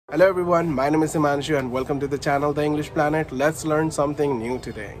Hello everyone, my name is Himanshu and welcome to the channel The English Planet. Let's learn something new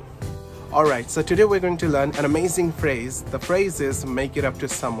today. Alright, so today we're going to learn an amazing phrase. The phrase is make it up to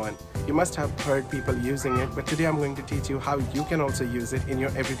someone. You must have heard people using it, but today I'm going to teach you how you can also use it in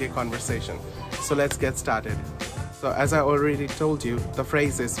your everyday conversation. So let's get started. So as I already told you, the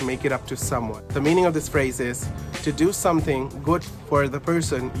phrase is make it up to someone. The meaning of this phrase is to do something good for the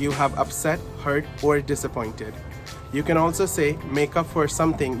person you have upset, hurt, or disappointed. You can also say make up for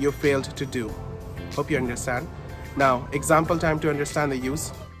something you failed to do. Hope you understand. Now, example time to understand the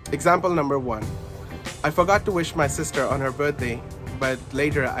use. Example number 1. I forgot to wish my sister on her birthday, but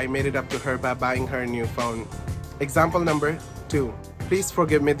later I made it up to her by buying her a new phone. Example number 2. Please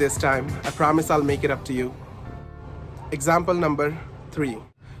forgive me this time. I promise I'll make it up to you. Example number 3.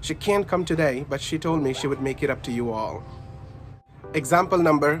 She can't come today, but she told me she would make it up to you all. Example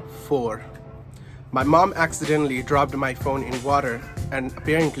number 4. My mom accidentally dropped my phone in water and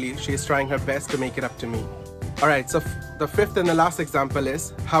apparently she is trying her best to make it up to me. Alright, so the fifth and the last example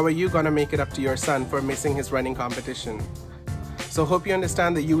is how are you gonna make it up to your son for missing his running competition? So hope you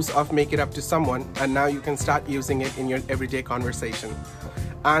understand the use of make it up to someone, and now you can start using it in your everyday conversation.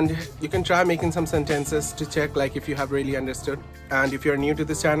 And you can try making some sentences to check like if you have really understood. And if you're new to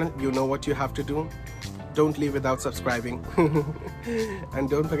this channel, you know what you have to do. Don't leave without subscribing. And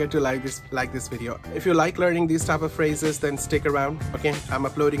don't forget to like this video. If you like learning these type of phrases, then stick around. Okay, I'm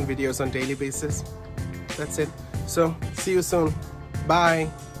uploading videos on daily basis. That's it. So see you soon. Bye.